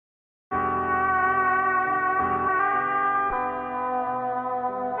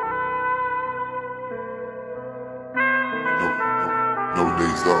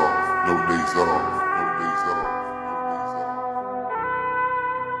days off, no days off, no days off, no days off.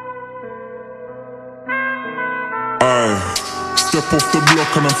 Aye, step off the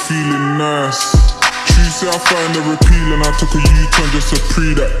block and I'm feeling nice. Tuesday I find a repeal and I took a U-turn just to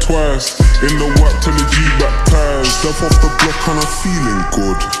pre that twice. In the whack till the G baptized. Step off the block and I'm feeling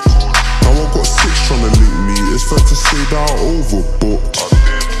good. Now I got 6 trying to link me, it's fair to say that I overbooked.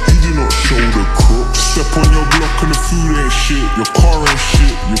 You do not show the crooks. Step on your block and the food ain't shit. Your car ain't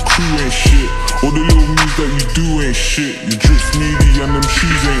shit, your crew ain't shit. All the little moves that you do ain't shit. You drip meaty and them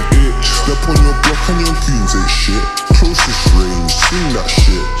shoes ain't it. Step on your block and your goons ain't shit. Closest range, swing that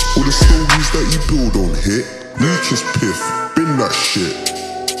shit. All the stories that you build don't hit. Weakest piff, bin that shit.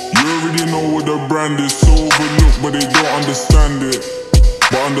 You already know what the brand is, so overlooked but they don't understand it.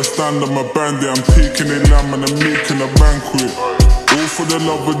 But understand I'm a bandit, I'm taking a lamb and I'm making a banquet. All for the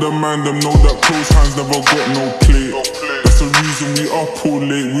love of the man, them know that close hands never got no plate. That's the reason we up all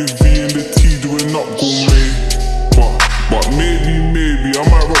late, with V and the T doing up gourmet. But maybe, I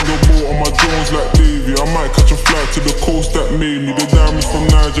might rock the boat on my Jones like Davey. I might catch a flight to the coast that made me. The diamonds from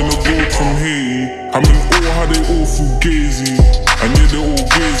Niger and the gold from Haiti. I mean all how they all fugazi, and yeah they all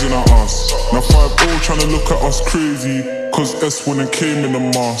gazing at us. Now 5-0 trying to look at us crazy, cause S when it came in the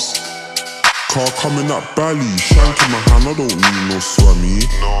mask. Car coming up Bally, shank in my hand, I don't need no swammy.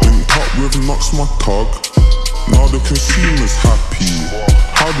 Linked up with Knucks, my tug. Now the consumer's happy.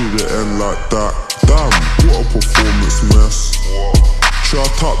 How did it end like that? Damn, what a performance mess. Try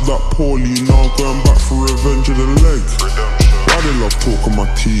to tap that poorly, now going back for revenge of the leg. Why they love talking my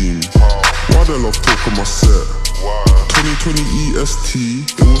team? Why they love talking my set? 2020 EST,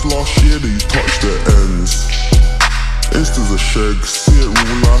 it was last year that you touched the ends. Insta's a shag, see it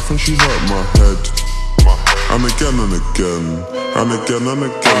real life and she hurt my head. And again and again, and again and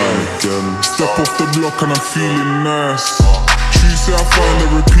again and again. Step off the block and I'm feeling nice. Tuesday I find a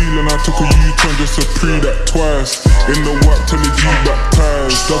repeal and I took a U-turn just to pre that twice. In the whack till the G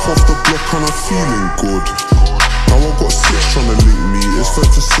baptized. Step off the block and I'm feeling good. Now I got 6 trying to link me, it's fair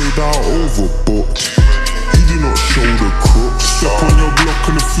to say that I overbooked. You do not show the crooks. Step on your block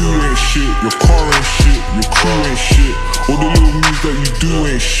and the food ain't shit. Your car ain't shit, your crew ain't shit. All the little moves that you do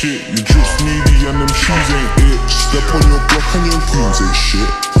ain't shit. You drip meaty and them shoes ain't it. Step on your block and your goons ain't shit.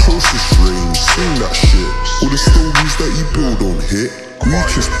 Closest range, swing that shit. All the stories that you build don't hit.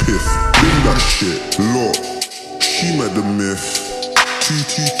 Weakest piff, bin that shit. Look, she met the myth.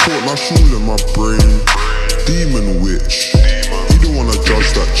 TT talk, now she all in my brain. Demon witch, you don't wanna judge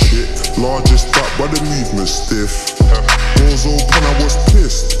that chick. Largest back by the movement stiff. Doors open, I was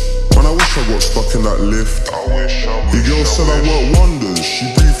pissed. Man, I wish I got stuck in that lift. The girl said I work wonders. She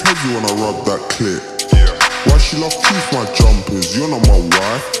breathed heavy when I rubbed that clip. Why she love teeth my jumpers? You're not my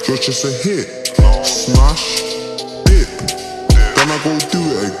wife, you're just a hit. Smash, dip, then I go do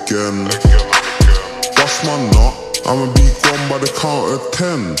it again. Bust my nut, I'ma be gone by the count of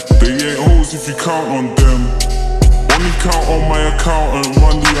 10. They ain't hoes if you count on them. Only count on my account and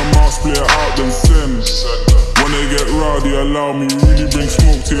run the amount, split it out then send. When they get rowdy, allow me, really bring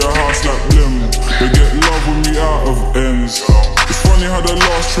smoke to your house like blim. They get love with me out of ends. It's funny how the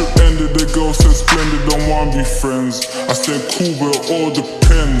last trip ended, the girl said splendid, don't wanna be friends. I said cool, but it all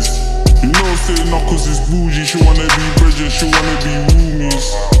depends. You know say Knuckles is bougie, she wanna be bridges, she wanna be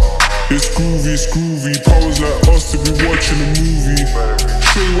roomies. It's groovy, powers like us to be watching a movie.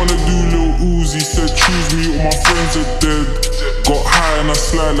 Sure you wanna do Lil Uzi, said choose me, all my friends are dead. Got high and I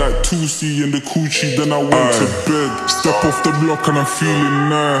slide like 2C in the coochie, then I went to bed. Step off the block and I'm feeling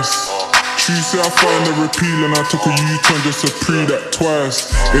nice. Tuesday I find a repeal and I took a U-turn just to pre that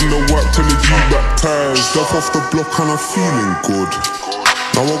twice. In the whack till the G baptized. Step off the block and I'm feeling good.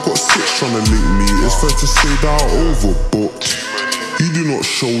 Now I got 6 trying to link me, it's fair to say that I overbooked. You do not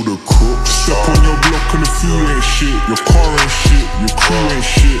show the crooks. Step on your block and the food ain't shit. Your car ain't shit, your crew ain't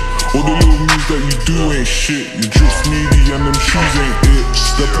shit. All the little moves that you do ain't shit. You drip meaty and them shoes ain't it.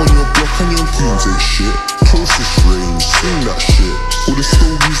 Step on your block and your goons ain't shit. Closest range, swing that shit. All the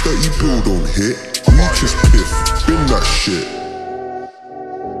stories that you build don't hit. Weakest piff, bin that shit.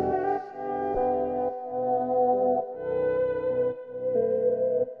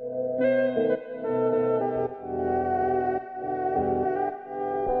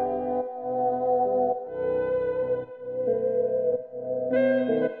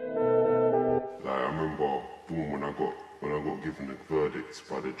 When I got given the verdict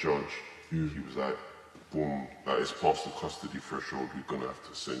by the judge, he was like, boom, like it's past the custody threshold, we're gonna have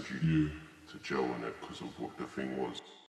to send you to jail on it because of what the thing was.